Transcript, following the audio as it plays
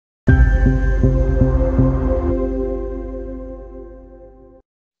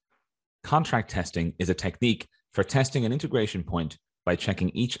Contract testing is a technique for testing an integration point by checking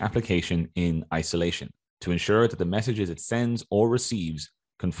each application in isolation to ensure that the messages it sends or receives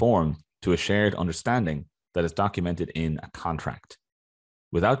conform to a shared understanding that is documented in a contract.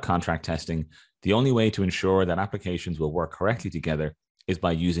 Without contract testing, the only way to ensure that applications will work correctly together is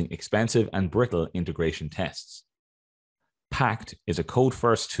by using expensive and brittle integration tests. Pact is a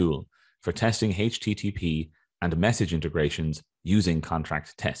code-first tool for testing HTTP and message integrations using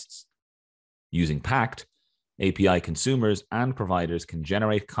contract tests. Using Pact, API consumers and providers can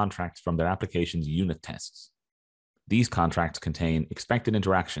generate contracts from their application's unit tests. These contracts contain expected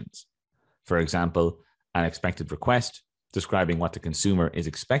interactions. For example, an expected request describing what the consumer is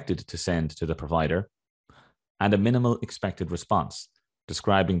expected to send to the provider, and a minimal expected response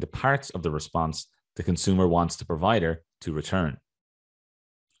describing the parts of the response the consumer wants the provider to return.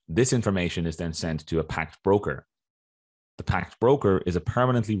 This information is then sent to a Pact broker. The Pact broker is a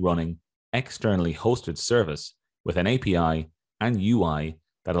permanently running, externally hosted service with an API and UI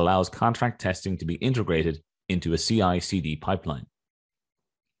that allows contract testing to be integrated into a CI/CD pipeline.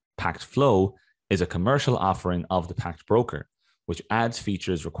 PactFlow is a commercial offering of the Pact broker, which adds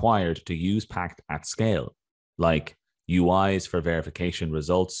features required to use Pact at scale, like UIs for verification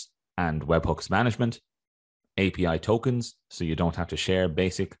results and webhooks management, API tokens so you don't have to share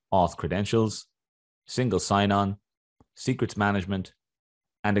basic auth credentials, single sign-on, secrets management,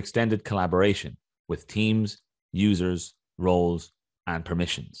 and extended collaboration with teams, users, roles, and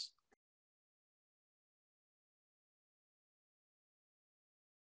permissions.